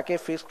প্রোডাক্ট থাকে,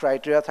 ফিক্সড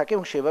ক্রাইটেরিয়া থাকে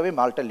এবং সেভাবে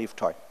মালটা লিফট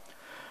হয়।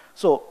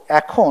 সো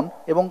এখন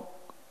এবং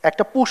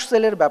একটা পুশ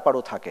সেলের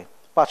ব্যাপারও থাকে,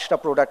 5টা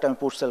প্রোডাক্ট আমি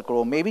পুশ সেল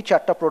করবো, মেবি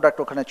 4টা প্রোডাক্ট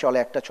ওখানে চলে,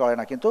 একটা চলে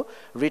না, কিন্তু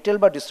রিটেল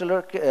বা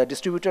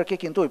ডিস্ট্রিবিউটারকে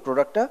কিন্তু ওই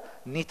প্রোডাক্টটা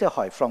নিতে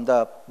হয় from the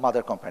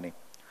mother company.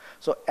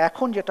 So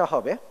এখন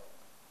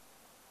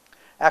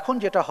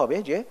যেটা হবে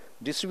যে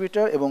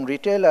ডিস্ট্রিবিউটার এবং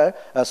রিটেলার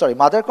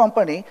মাদার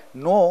কোম্পানি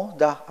নো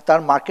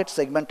তার মার্কেট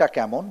সেগমেন্টটা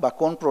কেমন বা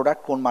কোন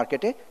প্রোডাক্ট কোন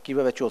মার্কেটে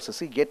কীভাবে চলছে,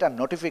 get a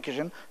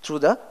notification through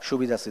the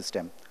সুবিধা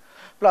সিস্টেম।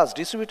 প্লাস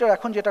ডিস্ট্রিবিউটর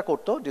এখন যেটা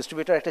করতো,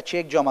 ডিস্ট্রিবিউটর একটা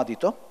চেক জমা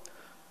দিত,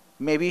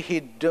 maybe he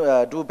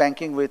do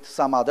banking with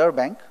some other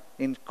bank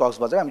in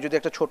Cox's Bazar. আমি যদি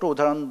একটা ছোট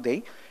উদাহরণ দিই,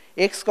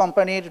 এক্স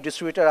কোম্পানির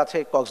ডিস্ট্রিবিউটর আছে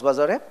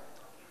কক্সবাজারে,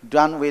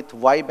 done with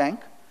Y bank,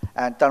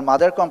 and তার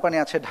মাদার কোম্পানি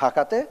আছে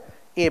ঢাকাতে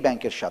এ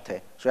ব্যাঙ্কের সাথে।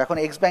 সো এখন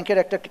এক্স ব্যাঙ্কের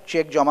একটা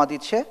চেক জমা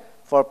দিচ্ছে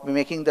for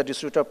making the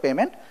distributor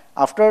payment,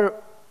 after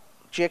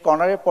check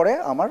অনারের পরে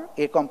আমার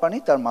এ কোম্পানি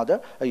তার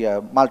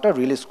মালটা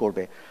রিলিজ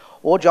করবে।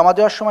 ও জমা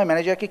দেওয়ার সময়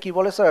ম্যানেজারকে কি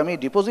বলে, স্যার আমি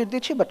ডিপোজিট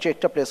দিচ্ছি বাট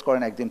চেকটা প্লেস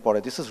করেন একদিন পরে,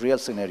 দিস ইজ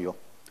রিয়েল সিনারিও।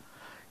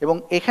 এবং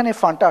এখানে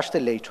ফান্ডটা আসতে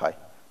লেট হয়,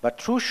 বাট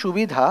থ্রু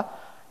সুবিধা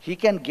he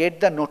can get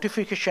the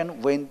notification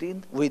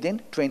within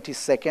 20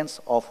 seconds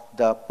of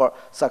the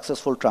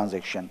successful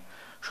transaction.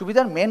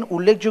 সুবিধার মেন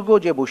উল্লেখযোগ্য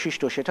যে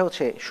বৈশিষ্ট্য সেটা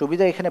হচ্ছে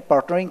সুবিধা এখানে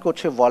পার্টনারিং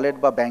করছে ওয়ালেট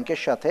বা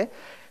ব্যাংকের সাথে।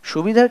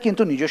 সুবিধার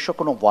কিন্তু নিজস্ব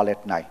কোনো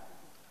ওয়ালেট নাই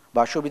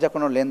বা সুবিধা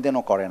কোনো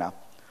লেনদেনও করে না।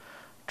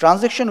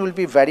 Transaction will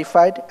be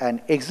verified and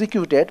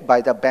executed by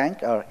the bank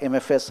or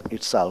MFS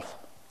itself.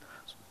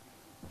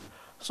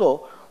 So,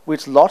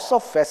 with lots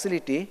of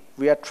facility,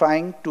 we are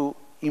trying to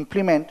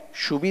implement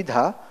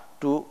Shubidha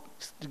to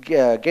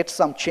get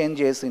some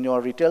changes in your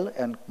retail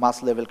and mass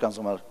level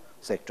consumer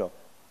sector.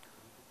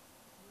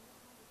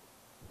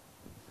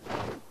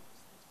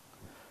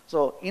 So,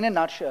 in a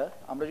nutshell,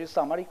 আমরা যদি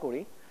summary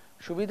করি,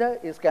 Shubidha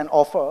can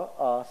offer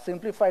a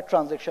simplified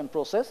transaction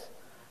process,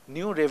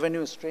 new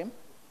revenue stream,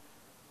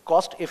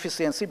 cost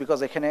efficiency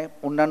because এখানে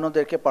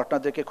অন্যান্যদেরকে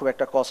পার্টনারদেরকে খুব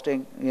একটা কস্টে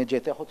নিয়ে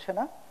যেতে হচ্ছে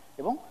না,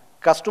 এবং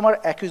কাস্টমার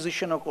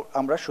অ্যাকুইজিশনও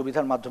আমরা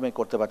সুবিধার মাধ্যমে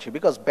করতে পারছি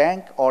because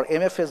bank or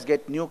MFS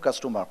gate new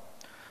customer.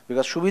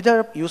 Because সুবিধা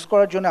ইউজ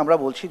করার জন্য আমরা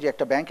বলছি যে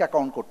একটা ব্যাংক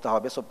অ্যাকাউন্ট করতে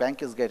হবে, so bank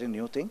is gate a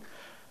new thing.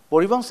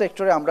 পরিবহন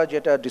সেক্টরে আমরা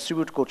যেটা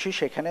ডিস্ট্রিবিউট করছি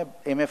সেখানে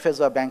এমএফএস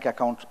বা ব্যাংক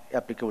অ্যাকাউন্ট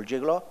অ্যাপ্লিকেবল,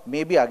 যেগুলো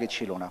মেবি আগে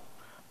ছিল না।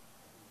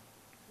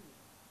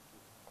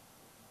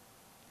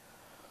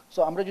 সো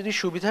আমরা যদি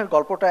সুবিধার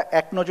গল্পটা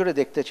এক নজরে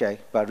দেখতে চাই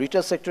বা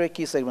রিটেল সেক্টরে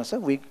কি segments,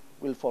 we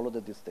will follow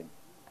this thing.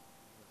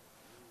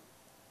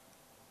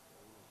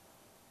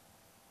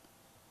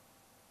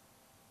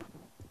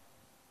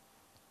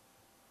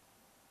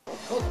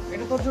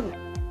 এটা তোর জন্য,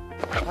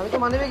 আমি তো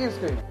মানি ব্যাগ ইউজ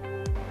করি।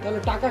 তাহলে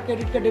টাকা,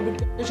 ক্রেডিট কার্ড, ডেবিট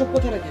কার্ড এসব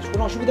কোথায় রাখিস?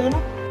 কোনো অসুবিধা হয়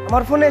না?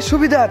 আমার ফোনে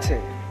সুবিধা আছে।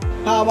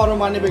 হ্যাঁ, আমারও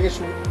মানি ব্যাগের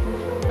সুবিধা।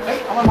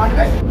 আমার মানি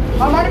ব্যাগ,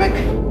 আমার মানি ব্যাগ।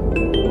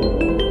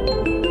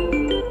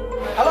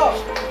 হ্যালো,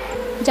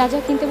 যা যা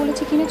কিনতে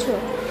বলেছি কিনেছো?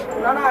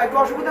 না না, একটু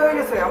অসুবিধা হয়ে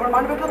গেছে, আমার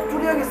মানি ব্যাগটা তো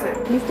চুরি হয়ে গেছে।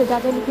 লিস্টে যা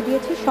যা লিখে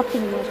দিয়েছি সব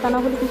কিনে নিয়ে আস, তা না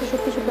হলে কিন্তু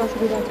সত্যি সত্যি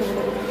অসুবিধা আছে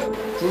বলে দিলাম।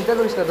 চিন্তা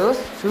করিস না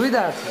দোস্ত, সুবিধা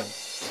আছে।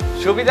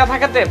 সুবিধা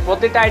থাকাতে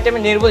প্রতিটা আইটেমে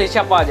নির্ভুল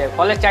হিসাব পাওয়া যায়,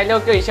 ফলে চাইলেও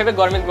কেউ হিসাবে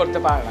গরমিল করতে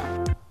পারে না।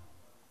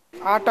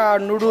 আটা,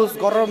 নুডলস,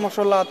 গরম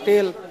মশলা,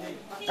 তেল,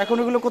 এখন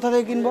এগুলো কোথা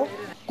থেকে কিনবো?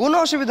 কোনো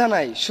অসুবিধা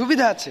নাই,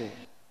 সুবিধা আছে।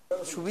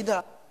 সুবিধা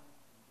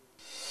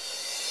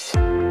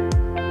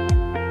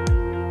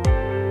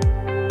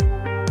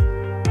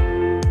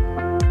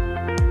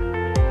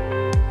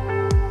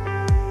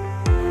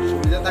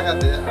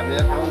থাকাতে আমি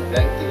এখন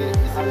ব্যাংক থেকে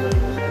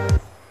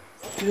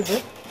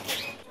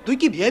তুই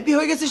কি ভিআইপি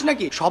হয়ে গেছিস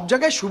নাকি? সব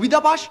জায়গায় সুবিধা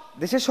পাস?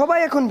 দেশের সবাই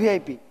এখন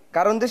ভিআইপি,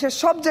 কারণ দেশের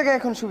সব জায়গায়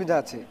এখন সুবিধা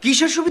আছে।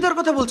 কিসের সুবিধার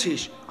কথা বলছিস?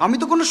 আমি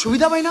তো কোনো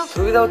সুবিধা পাই না।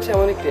 সুবিধা হচ্ছে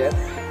এমন একটি অ্যাপ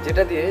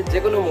যেটা দিয়ে যে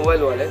কোনো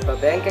মোবাইল ওয়ালেট বা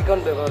ব্যাংক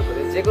অ্যাকাউন্ট ব্যবহার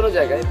করে যে কোনো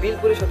জায়গায় বিল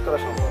পরিশোধ করা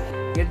সম্ভব।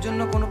 এর জন্য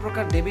কোনো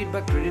প্রকার ডেবিট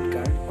বা ক্রেডিট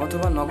কার্ড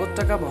অথবা নগদ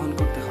টাকা বহন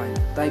করতে হয় না,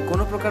 তাই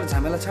কোনো প্রকার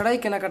ঝামেলা ছাড়াই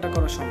কেনাকাটা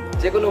করা সম্ভব।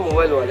 যে কোনো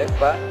মোবাইল ওয়ালেট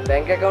বা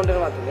ব্যাংক অ্যাকাউন্টের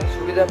মাধ্যমে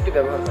সুবিধা অ্যাপটি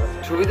ব্যবহার করা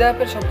যায়। সুবিধা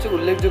অ্যাপের সবচেয়ে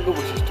উল্লেখযোগ্য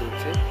বৈশিষ্ট্য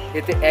হচ্ছে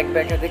এতে এক বা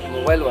একাধিক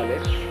মোবাইল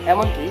ওয়ালেট,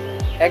 এমনকি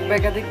এক বা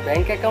একাধিক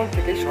ব্যাংক অ্যাকাউন্ট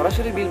থেকে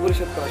সরাসরি বিল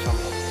পরিশোধ করা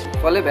সম্ভব।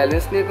 ফলে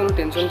ব্যালেন্স নিয়ে কোনো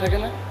টেনশন থাকে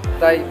না,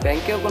 তাই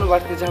ব্যাংকেও কোনো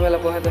বাড়তি ঝামেলা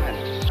পোহাতে হয়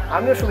না।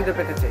 আমিও সুবিধা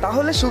পেতে চাই।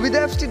 তাহলে সুবিধা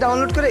অ্যাপসটি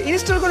ডাউনলোড করে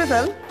ইনস্টল করে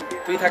ফেল।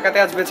 তুই থাকাতে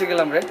আজ বেঁচে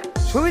গেলাম রে।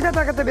 সুবিধা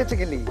থাকাতে বেঁচে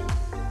গেলি।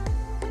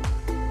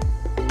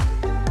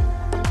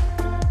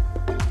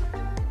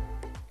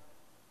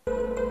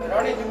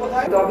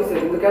 অফিসে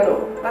কিন্তু কেন?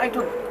 না, একটু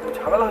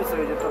ঝামেলা হয়েছে,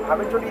 ওই যে তোর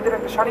ভাবের জন্য ঈদের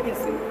একটা শাড়ি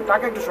কিনছি,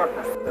 টাকা একটু শর্ট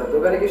আছে।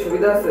 দোকানে কি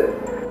সুবিধা আছে?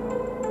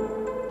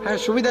 হ্যাঁ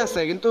সুবিধা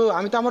আছে, কিন্তু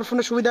আমি তো আমার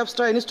ফোনে সুবিধা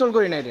অ্যাপসটা ইনস্টল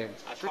করি নাই রে।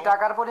 তুই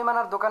টাকার পরিমাণ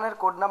আর দোকানের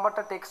কোড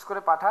নাম্বারটা টেক্সট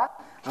করে পাঠা,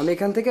 আমি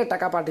এখান থেকে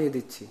টাকা পাঠিয়ে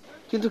দিচ্ছি।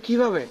 কিন্তু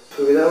কিভাবে?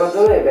 সুবিধার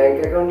মাধ্যমে ব্যাংক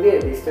অ্যাকাউন্ট দিয়ে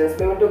ডিসটেন্স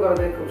পেমেন্টও করা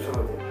যায় খুব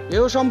সহজে।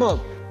 এও সম্ভব?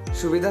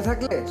 সুবিধা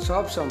থাকলে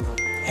সব সম্ভব।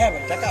 হ্যাঁ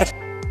ভাই, টাকা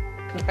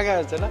টাকা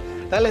আছে না,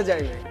 তাহলে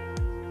যাই ভাই।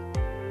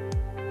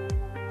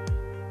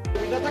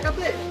 সুবিধা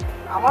থাকাতে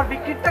আমার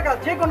বিক্রির টাকা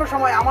যে কোনো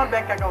সময় আমার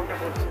ব্যাংক অ্যাকাউন্টে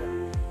পড়ছে,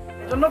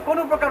 এজন্য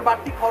কোনো প্রকার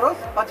বাড়তি খরচ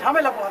বা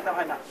ঝামেলা পোহাতে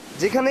হয় না।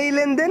 যেখানেই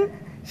লেনদেন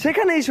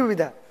সেখানেই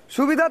সুবিধা,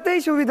 সুবিধাতেই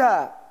সুবিধা।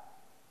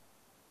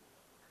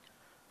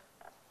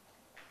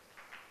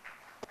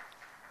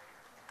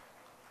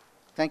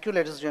 Thank you,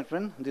 ladies and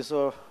gentlemen. These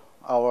are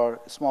our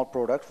small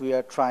product. We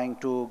are trying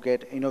to get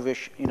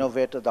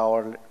innovate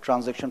our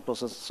transaction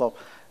process so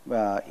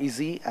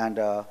easy and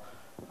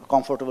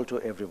comfortable to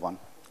everyone,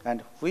 and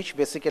which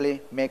basically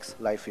makes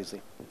life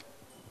easy.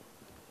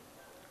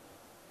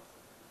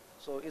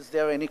 So, is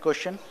there any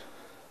question?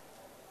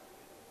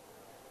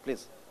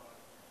 Please.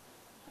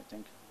 I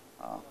think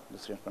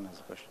this gentleman has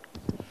a question.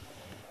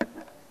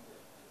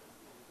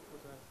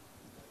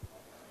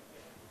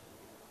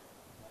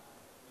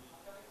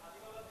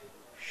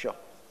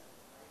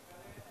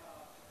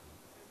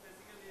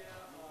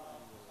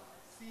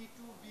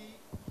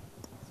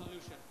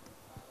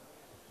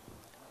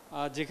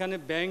 যেখানে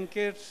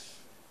ব্যাংকের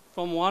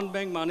from one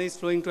bank money is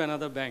flowing to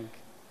another bank,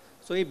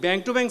 so এই bank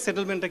to bank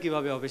সেটেলমেন্টটা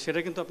কীভাবে হবে সেটা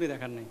কিন্তু আপনি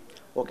দেখান নাই।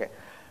 ওকে,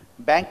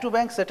 bank to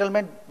bank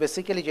settlement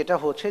basically যেটা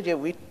হচ্ছে যে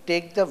we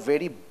take the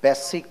very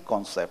basic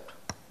concept.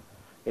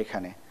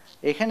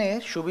 এখানে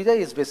সুবিধা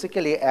is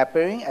basically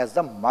appearing as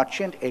the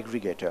merchant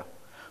aggregator.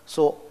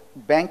 So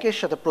ব্যাংকের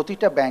সাথে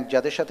প্রতিটা ব্যাংক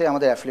যাদের সাথে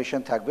আমাদের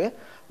অ্যাফিলিয়েশন থাকবে,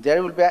 there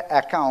will be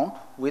account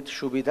with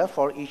সুবিধা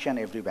ফর ইচ অ্যান্ড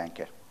এভরি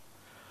ব্যাংকের।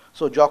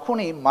 সো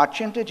যখনই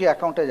মার্চেন্টের যে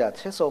অ্যাকাউন্টে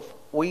যাচ্ছে, সো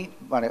ওই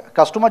মানে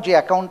কাস্টমার যে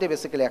অ্যাকাউন্টে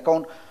বেসিক্যালি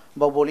অ্যাকাউন্ট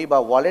বা বলি বা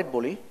ওয়ালেট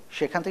বলি,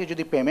 সেখান থেকে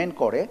যদি পেমেন্ট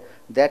করে,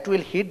 that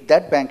will hit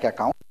that bank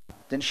account,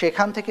 দেন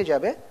সেখান থেকে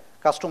যাবে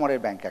কাস্টমারের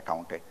ব্যাংক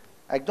অ্যাকাউন্টে।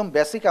 একদম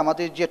বেসিক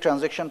আমাদের যে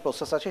ট্রানজ্যাকশন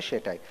প্রসেস আছে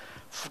সেটাই।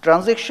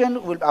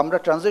 আমরা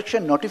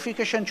ট্রানজ্যাকশন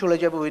নোটিফিকেশন চলে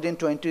যাবে উইদিন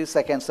 20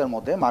 সেকেন্ডসের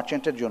মধ্যে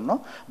মার্চেন্টের জন্য,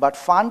 but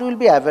fund will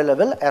be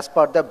available as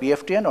per the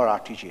BFTN or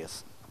RTGS।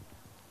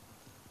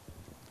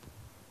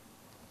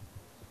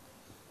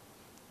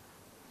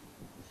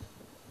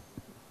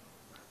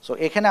 So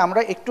এখানে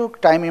আমরা একটু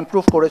টাইম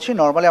ইমপ্রুভ করেছি।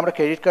 নর্মালি আমরা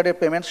ক্রেডিট কার্ডের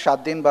পেমেন্ট 7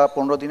 দিন বা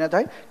 15 দিনে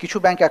দেয়, কিছু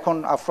ব্যাংক এখন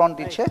আপফ্রন্ট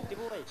দিচ্ছে,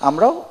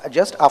 আমরাও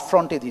জাস্ট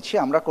আপফ্রন্টে দিচ্ছি,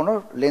 আমরা কোনো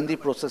লেন্দি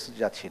প্রসেস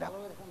যাচ্ছি না।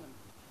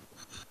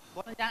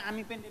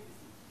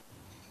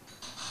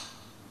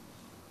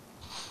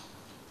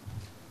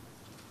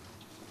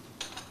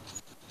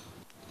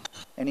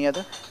 Any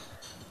other?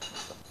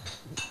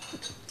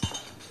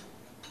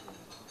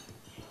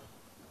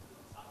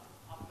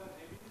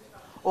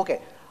 Okay,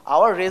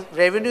 our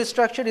revenue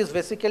structure is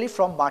basically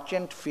from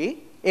merchant fee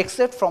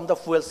except from the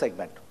fuel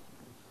segment.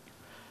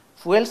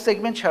 Fuel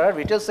segment ছাড়া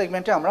রিটেল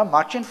সেগমেন্টে আমরা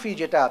মার্চেন্ট ফি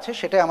যেটা আছে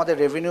সেটাই আমাদের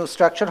রেভিনিউ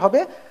স্ট্রাকচার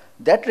হবে।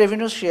 That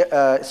revenue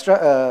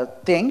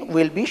thing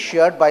will be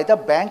shared by the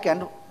bank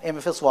and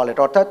MFS wallet,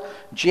 অর্থাৎ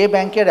যে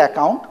ব্যাংকের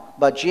অ্যাকাউন্ট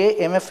বা যে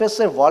MFS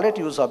এর ওয়ালেট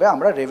ইউজ হবে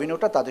আমরা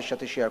রেভিনিউটা তাদের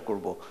সাথে শেয়ার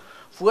করব।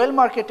 ফুয়েল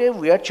মার্কেটে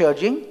we are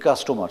charging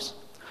customers,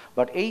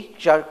 but এই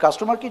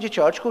কাস্টমারকে যে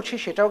চার্জ করছি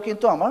সেটাও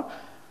কিন্তু আমার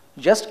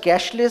জাস্ট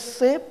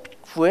ক্যাশলেসে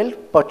ফুয়েল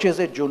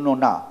পারচেজের জন্য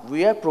না, we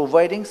are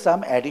providing some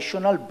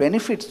additional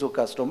benefits to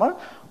customer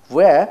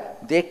where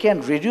they can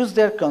reduce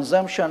their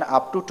consumption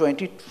up to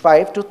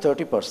 25 to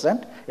 30%,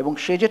 এবং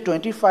সে যে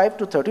 25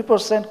 to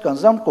 30%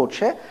 কনজাম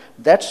করছে,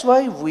 that's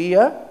why we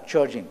are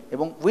charging,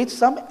 এবং with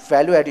some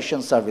value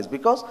addition service,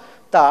 because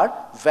তার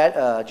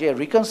যে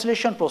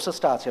reconciliation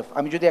প্রসেসটা আছে।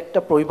 আমি যদি একটা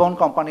পরিবহন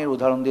কোম্পানির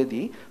উদাহরণ দিয়ে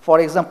দিই, ফর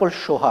এক্সাম্পল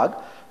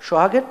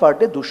সোহাগের পার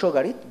ডে 200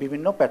 গাড়ি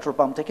বিভিন্ন পেট্রোল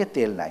পাম্প থেকে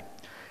তেল নেয়।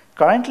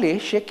 কারেন্টলি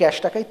সে ক্যাশ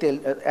টাকায় তেল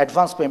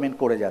অ্যাডভান্স পেমেন্ট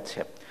করে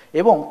যাচ্ছে,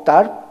 এবং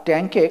তার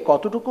ট্যাঙ্কে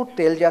কতটুকু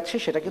তেল যাচ্ছে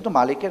সেটা কিন্তু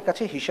মালিকের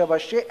কাছে হিসাব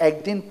আসছে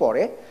একদিন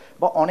পরে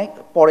বা অনেক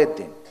পরের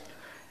দিন।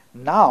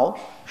 নাও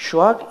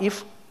সোহাগ if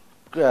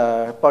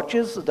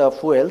purchase the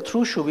fuel through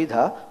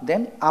সুবিধা,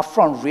 দেন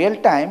আপফ্রন্ট রিয়েল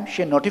টাইম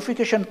সে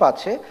নোটিফিকেশন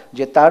পাচ্ছে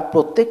যে তার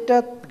প্রত্যেকটা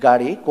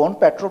গাড়ি কোন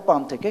পেট্রোল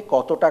পাম্প থেকে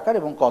কত টাকার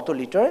এবং কত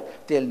লিটার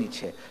তেল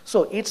নিচ্ছে। So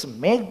it's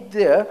make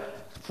their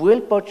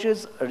fuel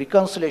purchase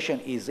reconciliation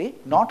easy.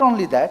 Not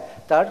only that,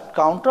 তার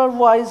কাউন্টার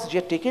ওয়াইজ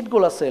যে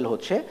টিকিটগুলো সেল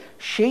হচ্ছে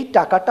সেই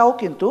টাকাটাও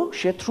কিন্তু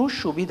সে থ্রু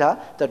সুবিধা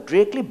তার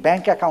ডিরেক্টলি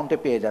ব্যাংক অ্যাকাউন্টে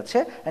পেয়ে যাচ্ছে,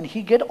 and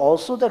he get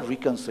also the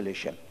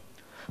reconciliation.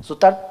 So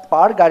তার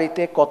পার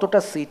গাড়িতে কতটা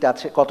সিট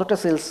আছে, কতটা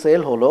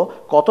সেল হলো,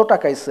 কত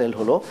টাকায় সেল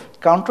হলো,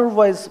 কাউন্টার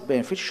ওয়াইজ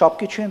বেনিফিট সব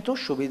কিছু কিন্তু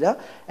সুবিধা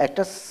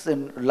একটা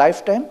লাইফ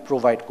টাইম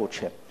প্রোভাইড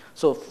করছে।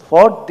 So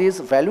for this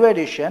value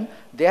addition,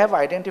 they have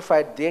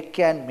identified they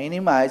can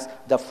minimize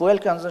the fuel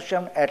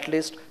consumption at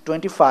least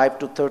 25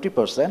 to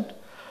 30%,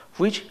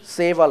 which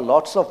save a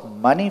lots of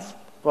money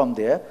from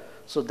there.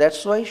 So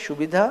that's why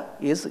Shubidha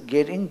is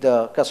getting the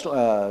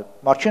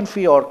merchant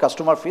fee or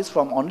customer fees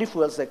from only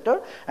fuel sector,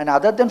 and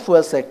other than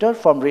fuel sector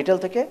from retail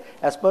থেকে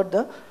as per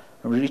the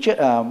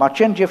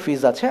merchant যে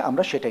fees আছে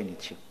আমরা সেটাই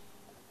নিচ্ছি।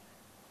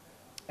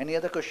 Any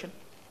other question?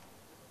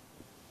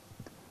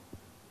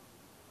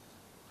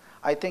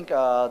 I think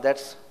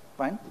that's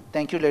fine.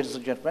 Thank you, ladies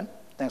and gentlemen.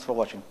 Thanks for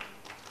watching.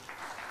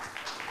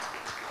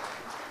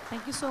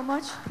 Thank you so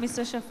much,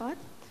 Mr. Shaffat.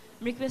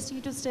 I'm requesting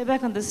you to stay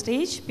back on the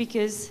stage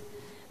because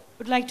I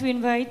would like to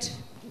invite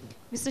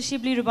Mr.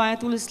 Shibli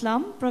Rubayatul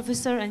Islam,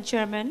 Professor and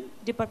Chairman,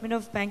 Department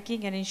of Banking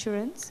and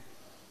Insurance,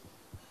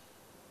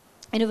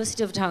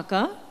 University of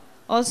Dhaka.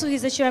 Also,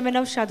 he's the Chairman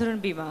of Shadharan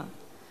Bima.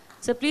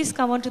 So please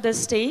come onto the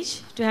stage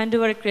to hand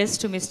over a crest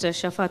to Mr.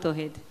 Shaffat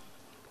Ohid.